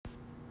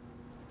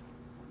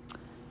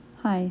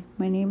Hi,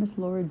 my name is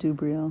Laura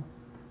Dubriel,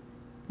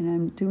 and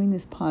I'm doing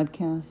this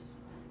podcast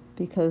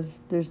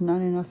because there's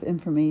not enough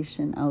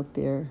information out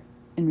there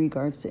in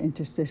regards to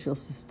interstitial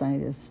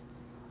cystitis.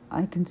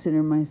 I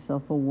consider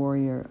myself a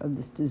warrior of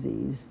this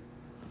disease.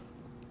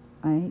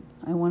 I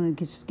want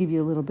to just give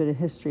you a little bit of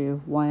history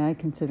of why I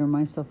consider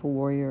myself a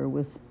warrior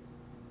with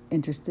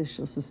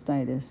interstitial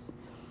cystitis.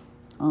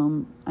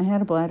 I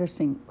had a bladder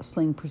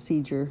sling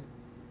procedure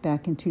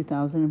back in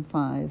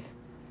 2005.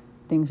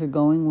 Things are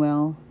going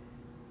well.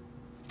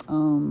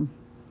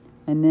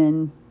 And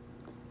then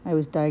I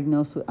was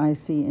diagnosed with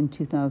IC in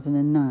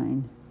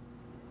 2009.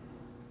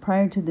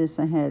 Prior to this,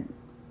 I had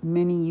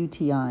many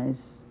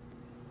UTIs,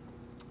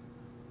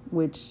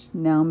 which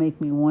now make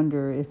me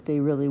wonder if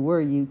they really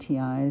were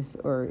UTIs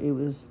or it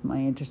was my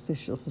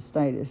interstitial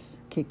cystitis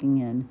kicking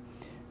in.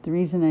 The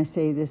reason I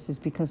say this is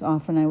because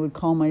often I would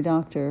call my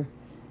doctor,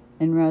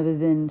 and rather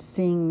than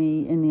seeing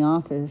me in the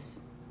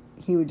office,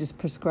 he would just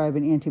prescribe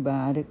an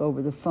antibiotic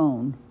over the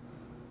phone.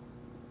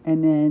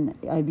 And then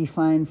I'd be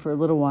fine for a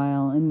little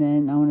while, and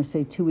then I want to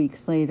say 2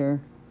 weeks later,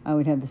 I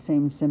would have the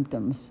same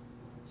symptoms.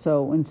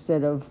 So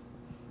instead of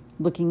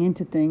looking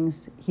into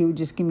things, he would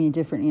just give me a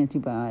different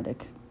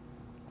antibiotic.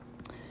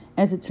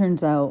 As it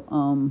turns out,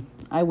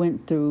 I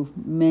went through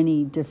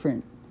many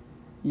different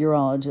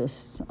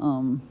urologists,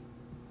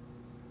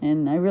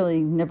 and I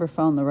really never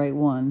found the right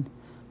one.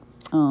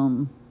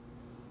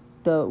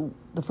 The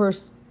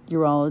first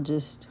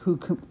urologist who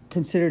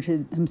considered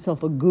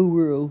himself a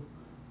guru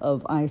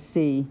of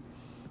IC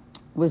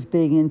was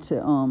big into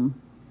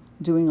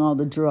doing all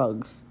the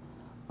drugs.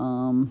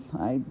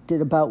 I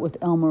did a bout with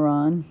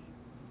Elmeron.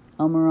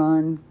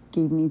 Elmeron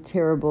gave me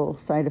terrible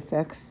side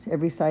effects.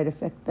 Every side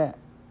effect that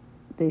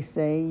they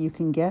say you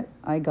can get,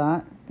 I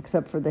got,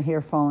 except for the hair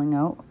falling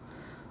out.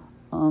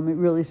 It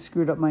really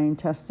screwed up my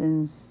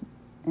intestines,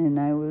 and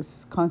I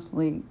was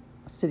constantly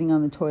sitting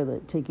on the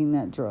toilet taking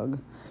that drug.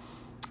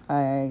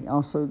 I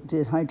also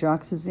did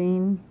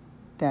hydroxyzine.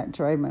 That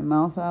dried my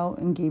mouth out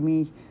and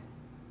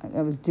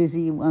I was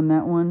dizzy on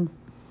that one.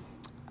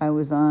 I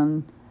was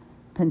on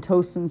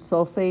pentosan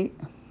sulfate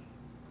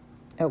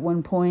at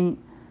one point.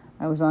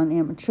 I was on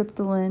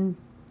amitriptyline.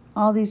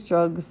 All these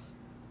drugs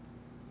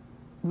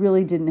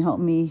really didn't help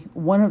me.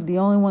 The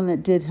only one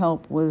that did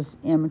help was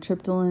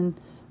amitriptyline,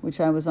 which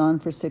I was on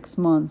for 6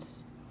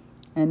 months.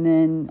 And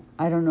then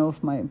I don't know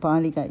if my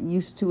body got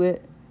used to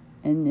it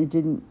and it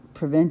didn't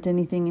prevent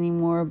anything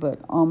anymore, but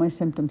all my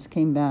symptoms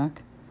came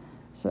back.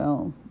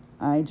 So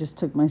I just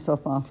took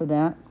myself off of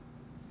that.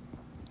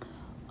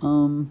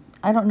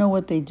 I don't know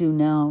what they do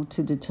now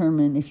to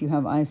determine if you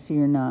have IC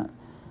or not,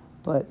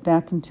 but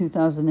back in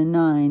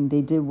 2009,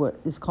 they did what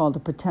is called a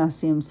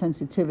potassium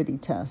sensitivity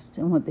test.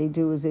 And what they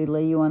do is they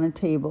lay you on a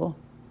table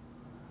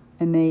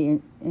and they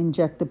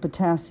inject the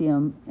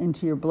potassium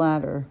into your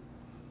bladder,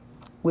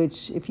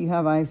 which, if you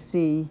have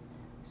IC,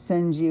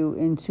 sends you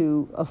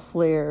into a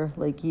flare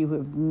like you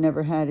have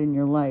never had in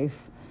your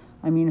life.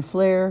 I mean, a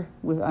flare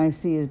with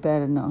IC is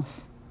bad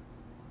enough.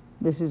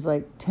 This is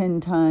like 10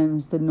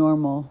 times the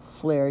normal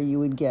flare you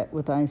would get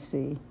with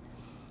IC.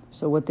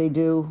 So what they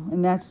do,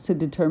 and that's to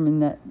determine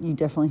that you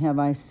definitely have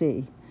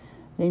IC.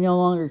 They no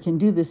longer can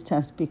do this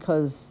test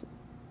because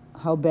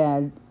how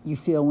bad you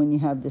feel when you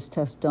have this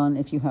test done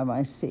if you have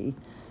IC.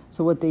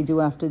 So what they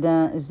do after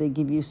that is they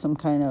give you some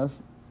kind of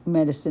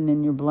medicine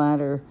in your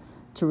bladder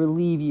to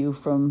relieve you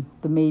from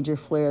the major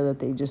flare that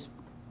they just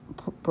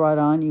brought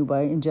on you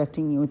by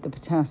injecting you with the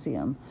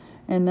potassium.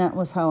 And that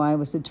was how I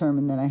was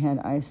determined that I had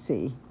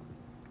IC.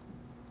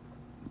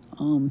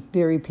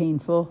 Very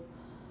painful,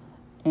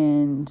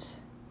 and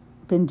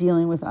been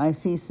dealing with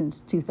IC since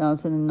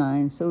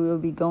 2009. So we'll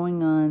be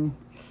going on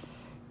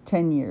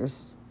 10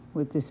 years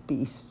with this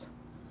beast.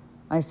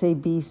 I say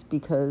beast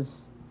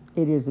because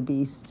it is a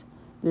beast.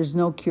 There's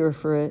no cure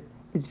for it.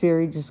 It's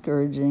very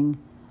discouraging.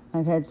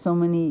 I've had so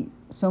many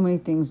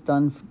things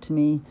done to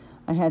me.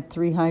 I had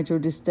 3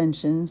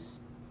 hydrodistensions,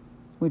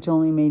 which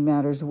only made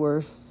matters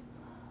worse.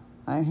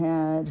 I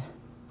had,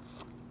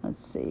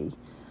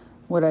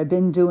 what I've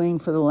been doing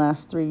for the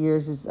last 3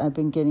 years is I've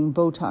been getting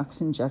Botox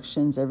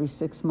injections every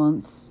 6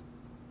 months.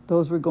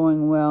 Those were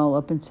going well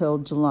up until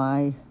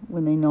July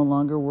when they no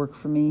longer work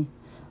for me.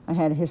 I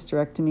had a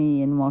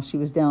hysterectomy, and while she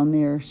was down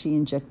there, she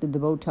injected the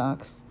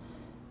Botox.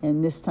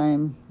 And this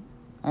time,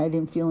 I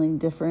didn't feel any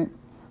different.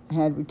 I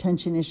had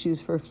retention issues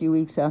for a few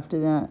weeks after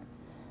that.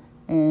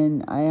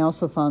 And I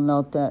also found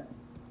out that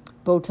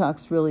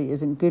Botox really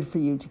isn't good for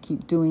you to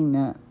keep doing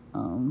that.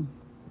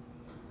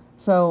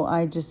 So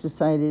I just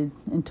decided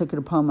and took it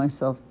upon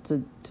myself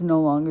to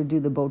no longer do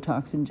the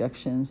Botox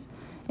injections.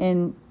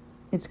 And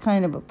it's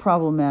kind of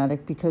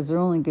problematic because they're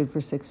only good for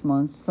 6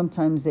 months.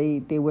 Sometimes they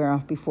wear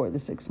off before the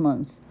 6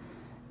 months.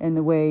 And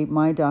the way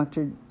my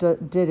doctor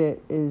did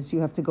it is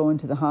you have to go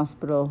into the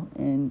hospital,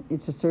 and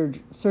it's a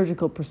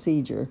surgical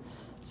procedure.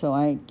 So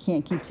I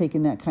can't keep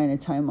taking that kind of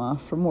time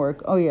off from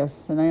work. Oh,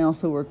 yes, and I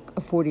also work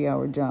a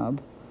 40-hour job.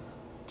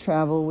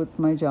 Travel with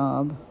my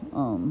job.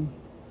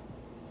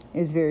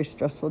 Is a very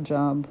stressful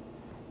job.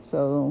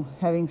 So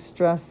having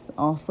stress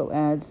also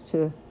adds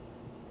to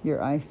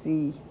your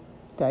IC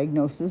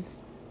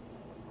diagnosis.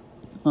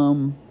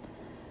 The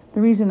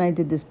reason I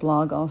did this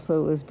blog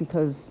also is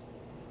because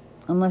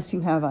unless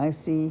you have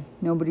IC,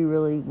 nobody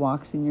really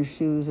walks in your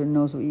shoes or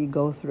knows what you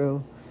go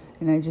through.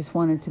 And I just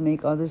wanted to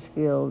make others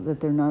feel that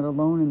they're not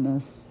alone in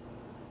this,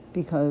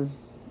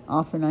 because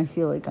often I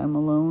feel like I'm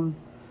alone.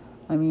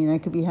 I mean, I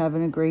could be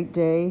having a great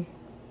day,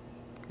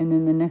 and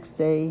then the next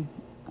day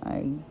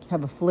I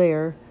have a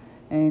flare,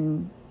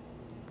 and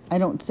I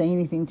don't say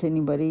anything to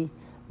anybody.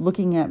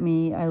 Looking at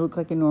me, I look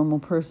like a normal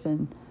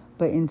person,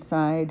 but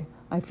inside,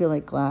 I feel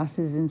like glass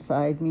is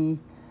inside me,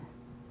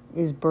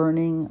 is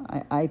burning.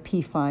 I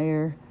pee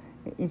fire.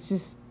 It's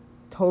just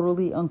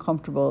totally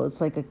uncomfortable.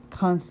 It's like a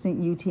constant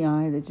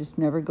UTI that just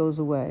never goes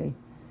away.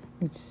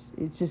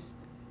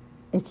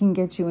 It can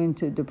get you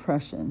into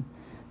depression.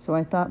 So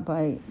I thought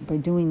by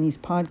doing these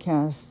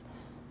podcasts,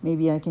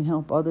 maybe I can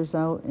help others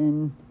out,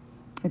 and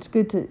it's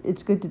good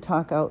to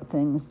talk out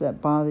things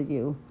that bother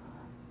you,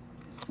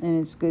 and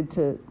it's good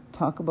to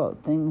talk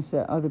about things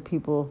that other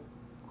people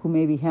who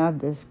maybe have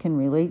this can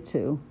relate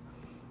to.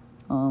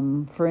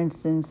 For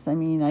instance, I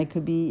mean, I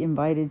could be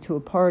invited to a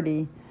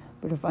party,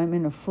 but if I'm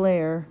in a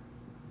flare,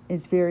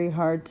 it's very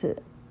hard to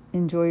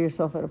enjoy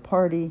yourself at a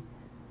party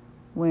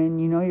when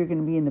you know you're going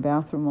to be in the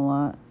bathroom a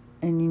lot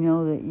and you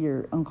know that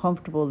you're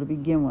uncomfortable to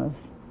begin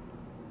with.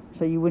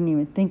 So you wouldn't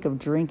even think of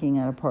drinking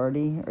at a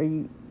party, or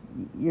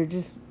you're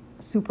just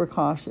super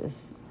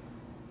cautious.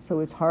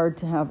 So it's hard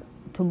to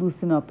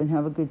loosen up and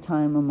have a good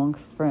time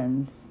amongst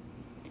friends.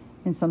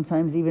 And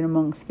sometimes even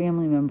amongst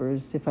family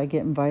members, if I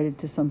get invited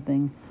to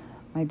something,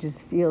 I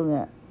just feel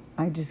that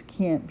I just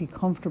can't be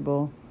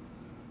comfortable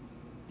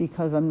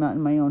because I'm not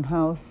in my own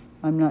house.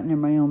 I'm not in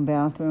my own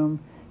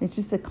bathroom. It's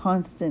just a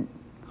constant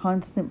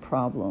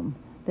problem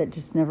that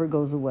just never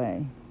goes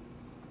away.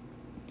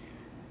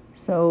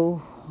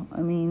 So,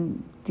 I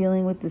mean,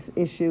 dealing with this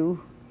issue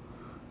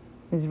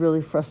is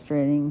really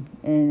frustrating,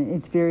 and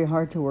it's very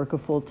hard to work a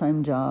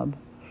full-time job.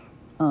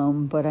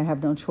 But I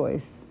have no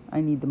choice.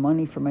 I need the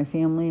money for my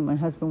family. My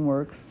husband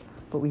works,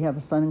 but we have a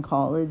son in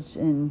college,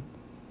 and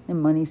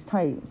money's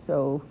tight.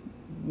 So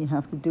you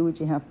have to do what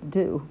you have to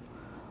do.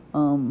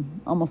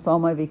 Almost all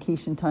my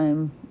vacation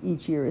time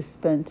each year is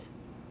spent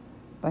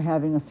by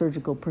having a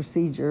surgical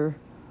procedure,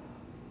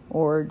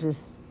 or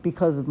just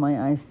because of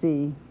my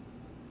IC.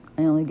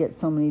 I only get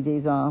so many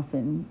days off,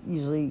 and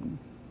usually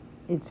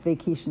it's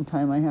vacation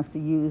time I have to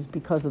use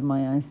because of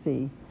my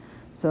IC.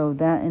 So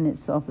that in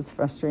itself is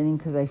frustrating,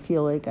 because I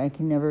feel like I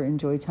can never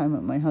enjoy time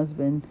with my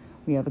husband.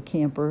 We have a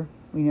camper.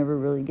 We never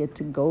really get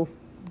to go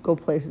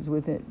places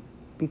with it,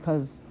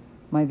 because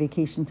my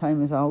vacation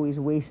time is always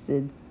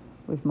wasted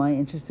with my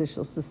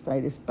interstitial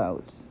cystitis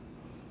bouts.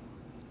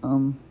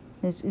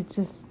 It's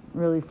just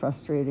really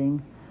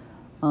frustrating.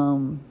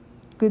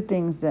 Good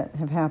things that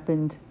have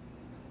happened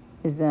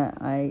is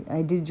that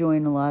I did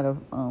join a lot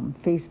of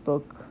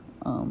Facebook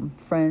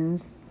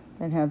friends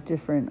that have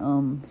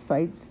different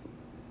sites,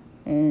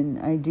 and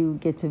I do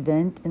get to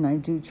vent, and I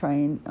do try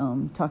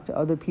and talk to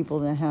other people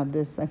that have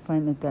this. I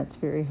find that that's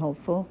very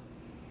helpful.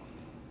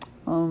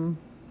 When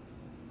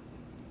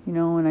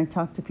I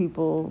talk to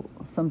people,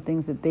 some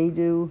things that they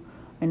do,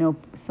 I know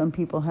some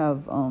people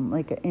have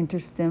like an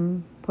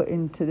interstim put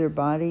into their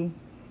body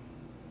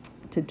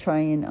to try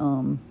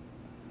and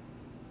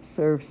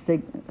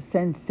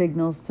send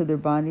signals to their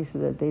body so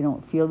that they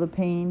don't feel the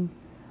pain.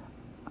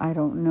 I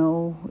don't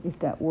know if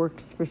that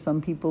works for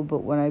some people, but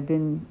what I've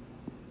been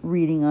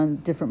reading on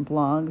different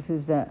blogs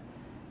is that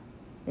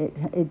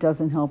it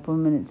doesn't help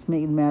them, and it's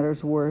made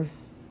matters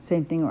worse.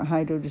 Same thing with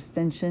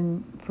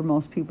hydrodistension. For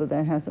most people,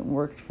 that hasn't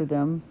worked for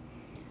them.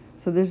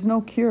 So there's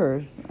no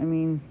cures. I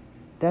mean,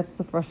 that's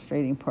the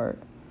frustrating part.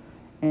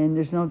 And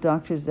there's no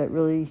doctors that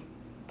really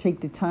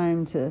take the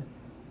time to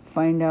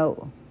find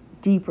out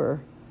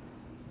deeper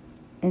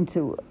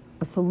into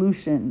a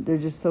solution. They're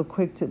just so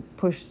quick to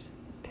push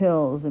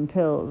pills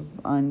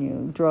on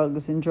you,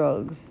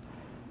 drugs.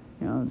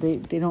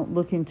 They don't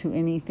look into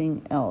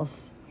anything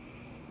else.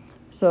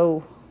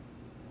 So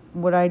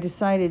what I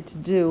decided to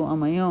do on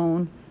my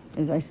own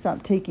is I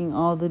stopped taking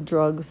all the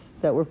drugs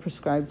that were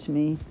prescribed to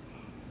me,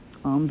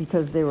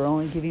 because they were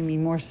only giving me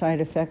more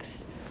side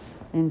effects.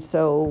 And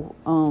so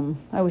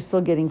I was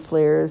still getting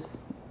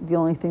flares. The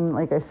only thing,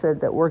 like I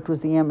said, that worked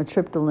was the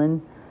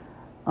amitriptyline,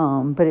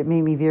 but it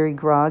made me very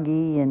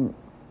groggy, and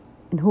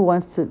who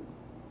wants to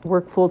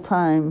work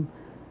full-time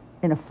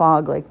in a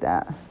fog like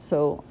that?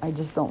 So I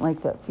just don't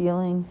like that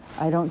feeling.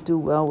 I don't do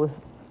well with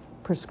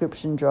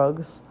prescription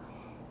drugs.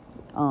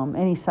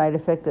 Any side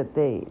effect that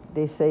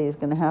they say is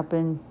going to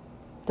happen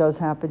does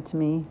happen to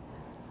me.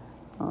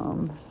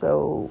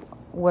 So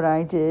what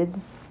I did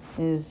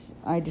is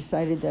I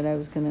decided that I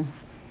was going to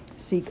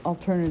seek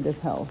alternative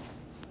health.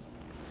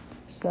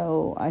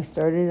 So I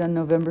started on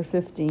November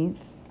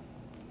 15th.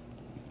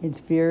 It's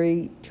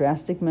very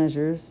drastic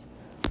measures.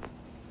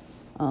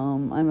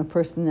 I'm a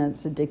person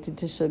that's addicted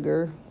to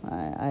sugar.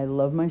 I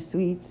love my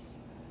sweets.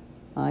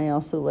 I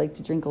also like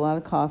to drink a lot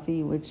of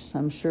coffee, which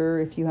I'm sure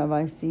if you have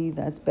IC,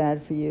 that's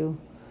bad for you.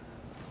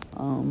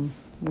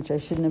 which I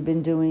shouldn't have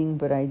been doing,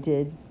 but I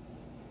did.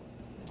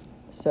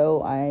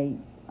 So I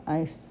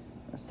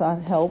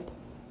sought help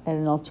at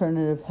an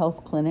alternative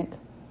health clinic.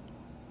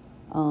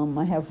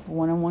 I have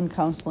one-on-one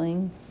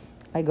counseling.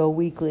 I go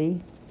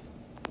weekly.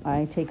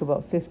 I take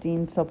about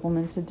 15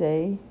 supplements a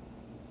day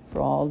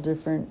for all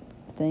different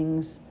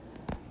things.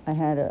 I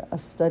had a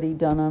study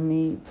done on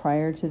me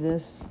prior to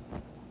this.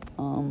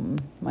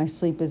 My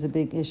sleep is a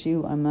big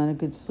issue. I'm not a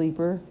good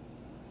sleeper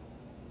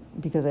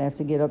because I have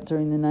to get up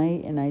during the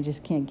night and I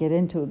just can't get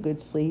into a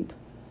good sleep.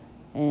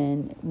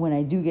 And when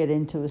I do get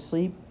into a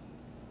sleep,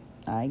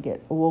 I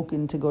get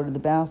awoken to go to the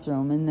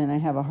bathroom and then I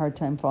have a hard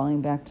time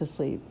falling back to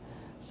sleep.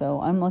 So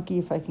I'm lucky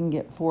if I can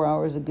get 4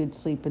 hours of good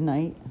sleep a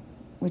night,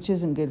 which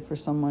isn't good for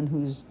someone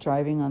who's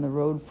driving on the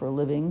road for a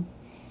living.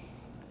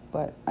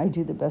 But I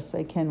do the best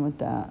I can with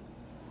that.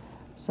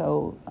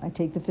 So I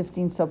take the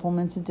 15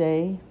 supplements a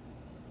day.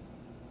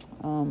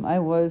 I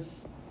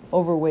was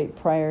overweight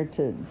prior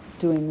to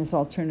doing this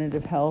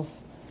alternative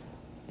health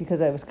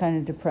because I was kind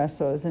of depressed.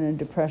 So I was in a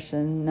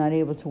depression, not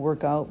able to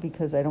work out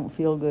because I don't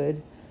feel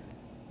good.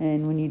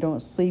 And when you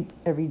don't sleep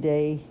every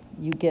day,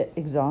 you get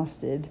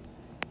exhausted.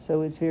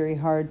 So it's very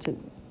hard to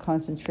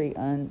concentrate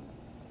on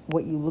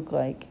what you look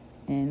like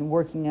and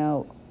working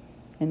out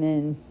and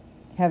then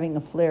having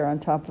a flare on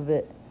top of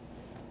it.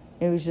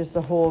 It was just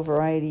a whole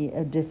variety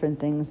of different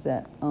things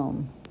that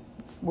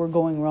were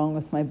going wrong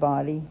with my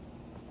body.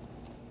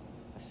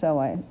 So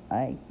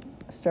I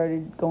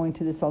started going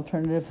to this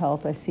alternative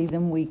health. I see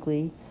them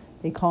weekly.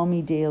 They call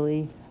me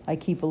daily. I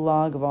keep a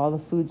log of all the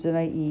foods that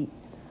I eat.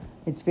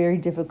 It's very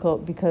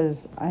difficult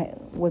because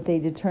what they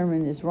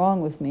determine is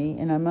wrong with me,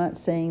 and I'm not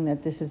saying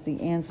that this is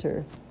the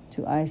answer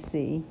to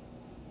IC,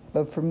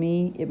 but for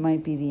me, it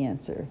might be the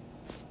answer.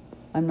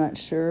 I'm not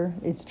sure.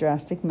 It's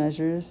drastic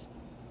measures.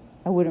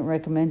 I wouldn't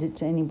recommend it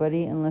to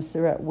anybody unless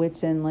they're at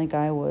wit's end like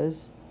I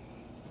was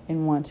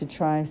and want to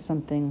try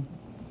something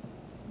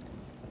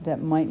that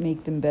might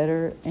make them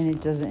better and it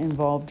doesn't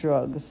involve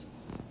drugs.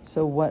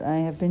 So what I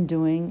have been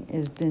doing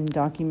is been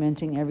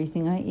documenting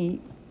everything I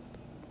eat.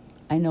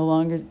 I no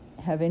longer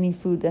have any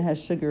food that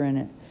has sugar in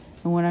it.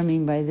 And what I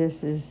mean by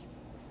this is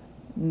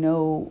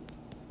no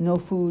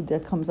food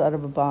that comes out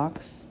of a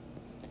box,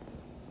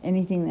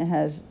 anything that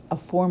has a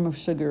form of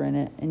sugar in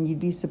it, and you'd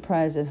be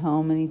surprised at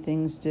how many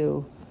things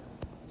do.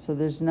 So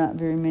there's not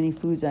very many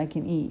foods I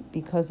can eat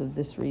because of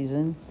this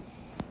reason.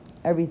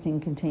 Everything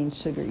contains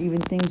sugar.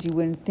 Even things you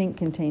wouldn't think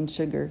contain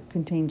sugar.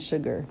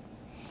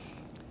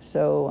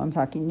 So I'm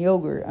talking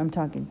yogurt, I'm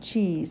talking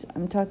cheese,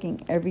 I'm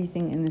talking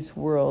everything in this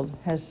world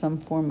has some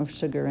form of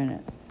sugar in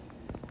it.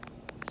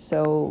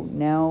 So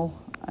now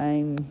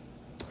I'm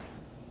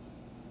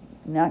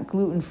not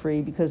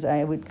gluten-free because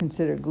I would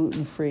consider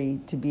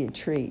gluten-free to be a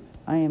treat.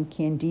 I am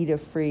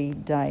Candida-free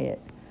diet,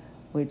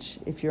 which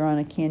if you're on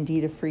a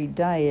Candida-free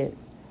diet,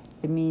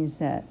 it means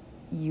that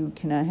you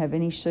cannot have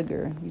any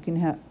sugar. You can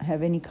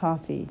have any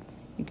coffee.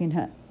 You can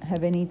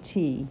have any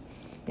tea.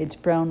 It's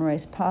brown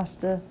rice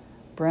pasta,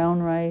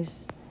 brown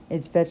rice.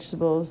 It's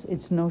vegetables.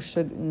 It's no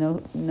sugar,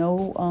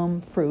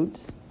 no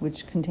fruits,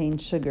 which contain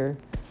sugar,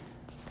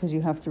 because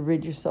you have to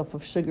rid yourself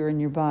of sugar in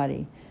your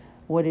body.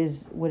 What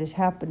has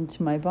happened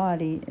to my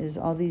body is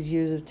all these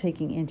years of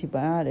taking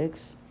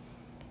antibiotics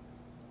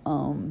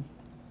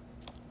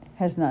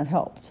has not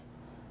helped.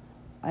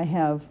 I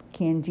have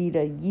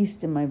Candida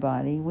yeast in my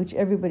body, which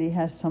everybody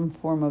has some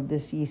form of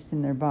this yeast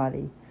in their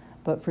body.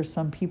 But for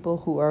some people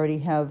who already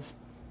have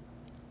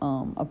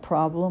a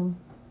problem,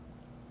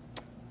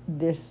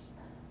 this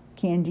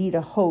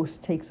Candida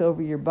host takes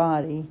over your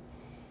body,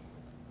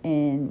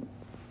 and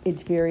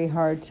it's very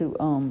hard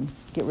to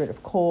get rid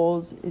of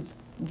colds. It's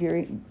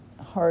very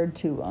hard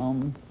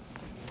to,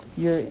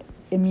 your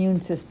immune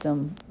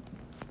system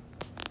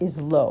is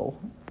low,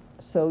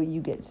 so you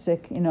get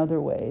sick in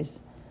other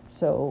ways.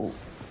 So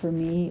for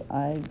me,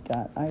 I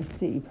got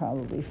IC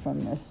probably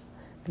from this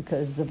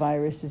because the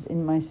virus is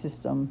in my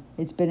system.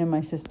 It's been in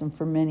my system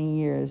for many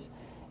years.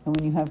 And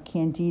when you have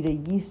Candida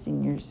yeast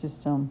in your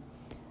system,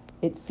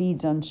 it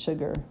feeds on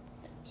sugar.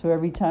 So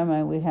every time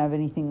I would have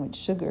anything with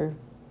sugar,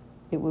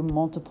 it would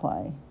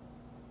multiply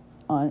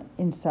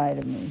inside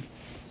of me.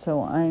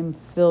 So I'm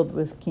filled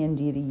with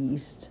Candida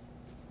yeast,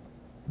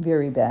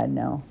 very bad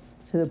now,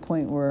 to the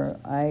point where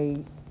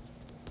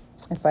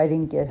if I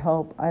didn't get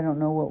help, I don't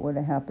know what would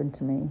have happened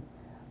to me.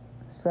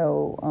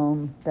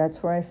 So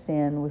that's where I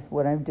stand with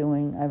what I'm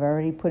doing. I've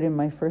already put in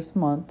my first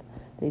month.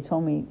 They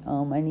told me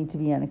I need to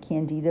be on a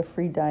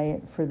Candida-free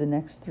diet for the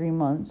next 3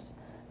 months.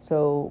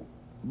 So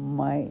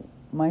my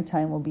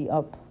time will be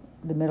up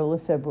the middle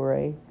of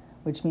February,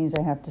 which means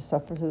I have to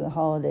suffer through the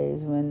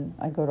holidays when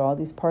I go to all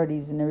these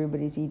parties and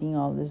everybody's eating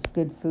all this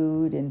good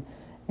food and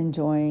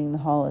enjoying the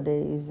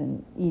holidays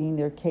and eating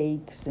their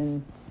cakes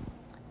and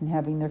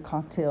having their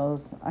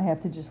cocktails. I have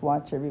to just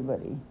watch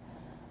everybody.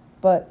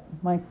 But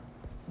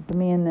the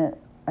man that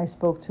I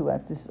spoke to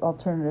at this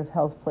alternative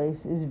health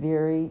place is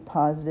very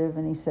positive,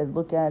 and he said,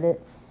 look at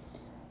it,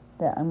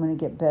 that I'm going to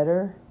get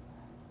better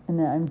and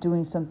that I'm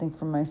doing something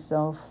for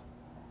myself.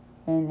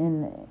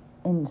 And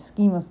in the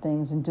scheme of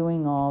things and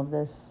doing all of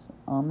this,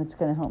 it's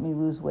going to help me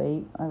lose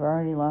weight. I've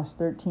already lost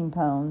 13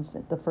 pounds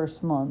at the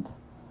first month.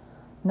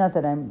 Not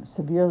that I'm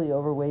severely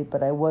overweight,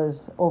 but I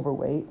was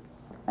overweight.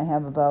 I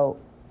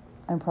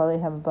probably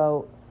have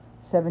about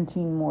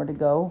 17 more to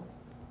go.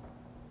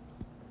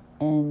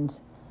 And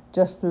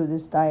just through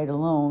this diet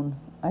alone,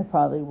 I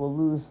probably will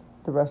lose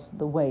the rest of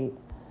the weight.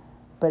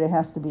 But it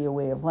has to be a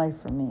way of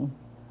life for me.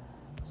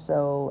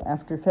 So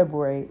after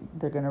February,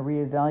 they're going to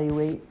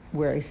reevaluate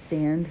where I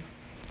stand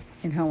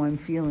and how I'm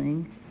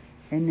feeling.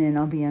 And then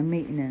I'll be on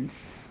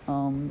maintenance.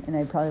 And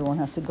I probably won't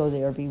have to go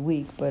there every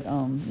week. But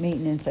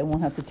maintenance, I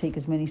won't have to take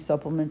as many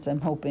supplements,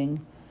 I'm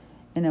hoping.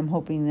 And I'm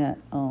hoping that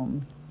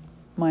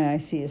my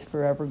IC is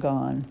forever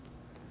gone.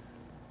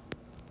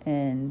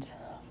 And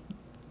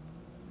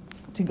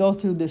to go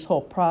through this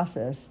whole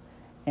process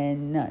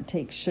and not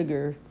take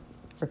sugar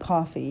or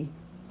coffee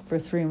for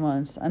 3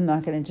 months, I'm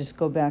not going to just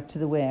go back to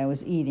the way I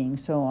was eating.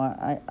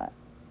 So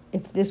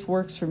if this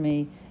works for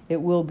me,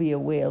 it will be a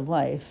way of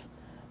life.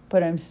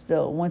 But I'm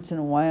still, once in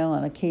a while,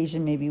 on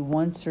occasion, maybe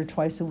once or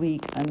twice a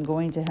week, I'm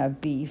going to have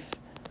beef.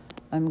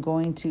 I'm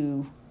going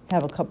to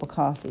have a cup of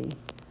coffee,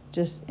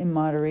 just in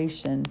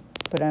moderation.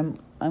 But I'm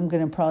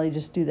going to probably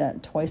just do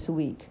that twice a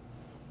week.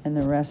 And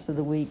the rest of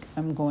the week,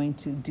 I'm going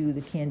to do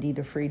the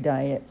Candida-free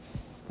diet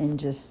and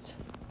just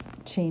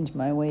change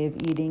my way of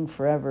eating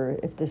forever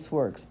if this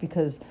works.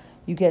 Because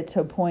you get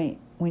to a point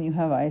when you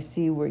have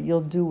IC where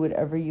you'll do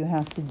whatever you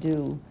have to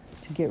do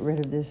to get rid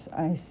of this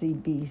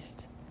IC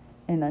beast.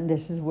 And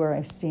this is where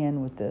I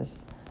stand with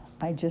this.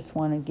 I just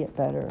want to get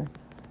better.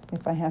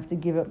 If I have to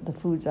give up the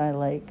foods I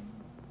like,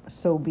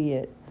 so be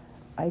it.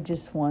 I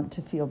just want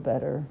to feel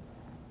better.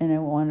 And I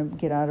want to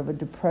get out of a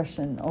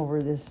depression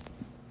over this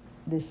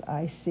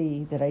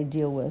IC that I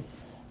deal with.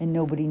 And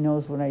nobody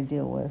knows what I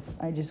deal with.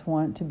 I just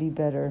want to be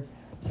better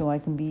so I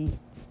can be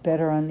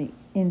better on the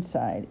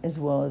inside as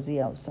well as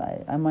the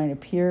outside. I might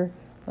appear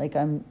like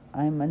I'm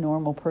a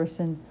normal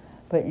person,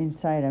 but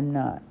inside I'm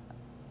not.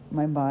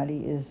 My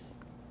body is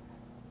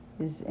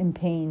in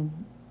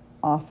pain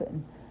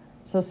often.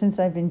 So since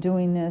I've been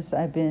doing this,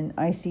 I've been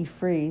IC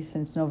free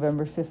since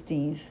November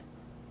 15th.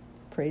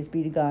 Praise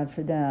be to God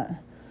for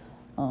that.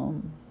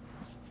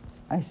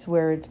 I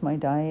swear it's my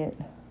diet,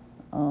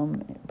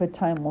 but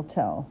time will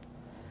tell.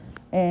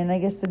 And I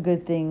guess the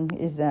good thing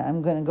is that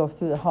I'm going to go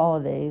through the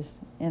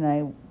holidays and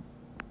I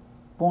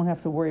won't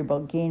have to worry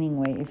about gaining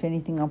weight. If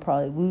anything, I'll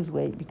probably lose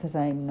weight because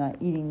I'm not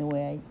eating the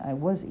way I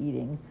was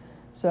eating.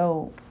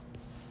 So,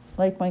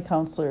 like my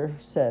counselor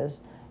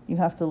says, you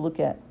have to look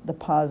at the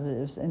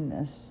positives in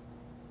this,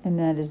 and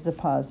that is the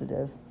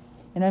positive.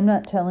 And I'm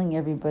not telling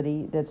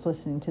everybody that's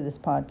listening to this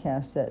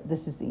podcast that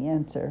this is the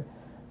answer,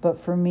 but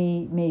for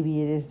me,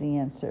 maybe it is the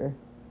answer.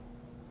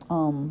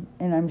 And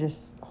I'm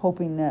just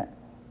hoping that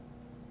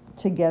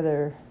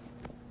together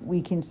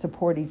we can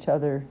support each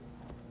other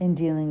in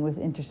dealing with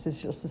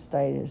interstitial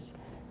cystitis,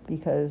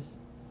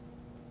 because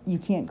you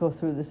can't go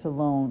through this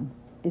alone.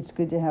 It's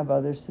good to have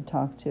others to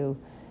talk to.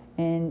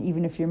 And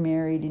even if you're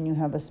married and you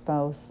have a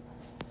spouse,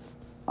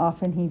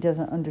 often he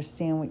doesn't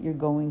understand what you're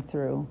going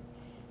through.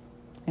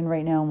 And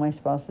right now my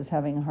spouse is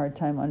having a hard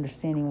time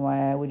understanding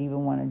why I would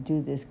even want to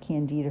do this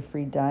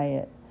Candida-free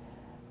diet.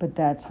 But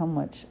that's how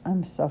much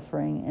I'm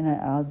suffering, and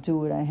I'll do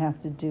what I have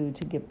to do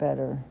to get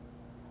better.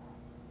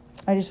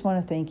 I just want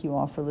to thank you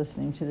all for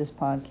listening to this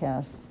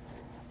podcast.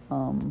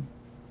 I'm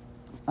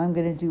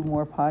going to do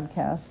more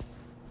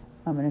podcasts.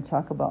 I'm going to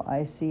talk about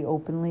IC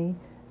openly,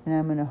 and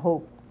I'm going to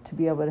hope to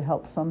be able to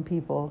help some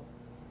people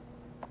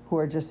who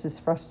are just as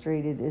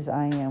frustrated as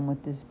I am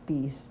with this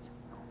beast.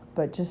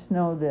 But just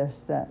know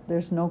this, that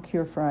there's no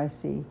cure for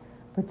IC,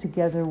 but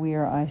together we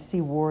are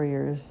IC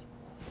warriors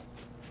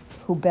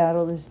who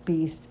battle this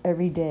beast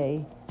every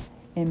day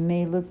and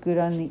may look good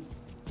on the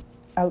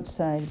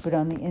outside, but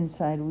on the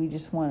inside we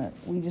just want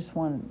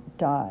to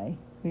die.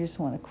 We just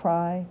want to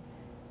cry.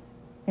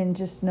 And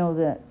just know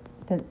that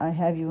I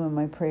have you in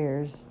my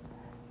prayers.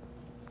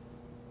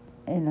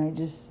 And I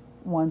just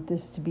want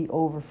this to be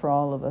over for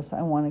all of us.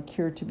 I want a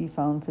cure to be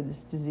found for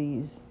this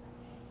disease,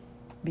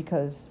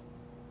 because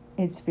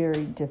it's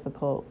very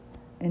difficult,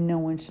 and no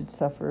one should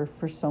suffer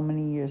for so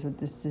many years with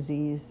this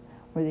disease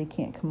where they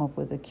can't come up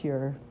with a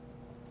cure.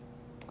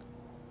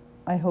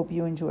 I hope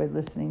you enjoyed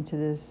listening to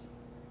this,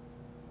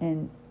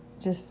 and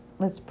just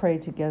let's pray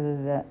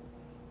together that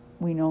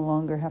we no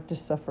longer have to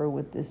suffer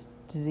with this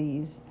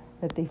disease,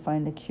 that they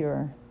find a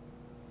cure.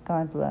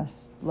 God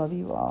bless. Love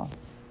you all.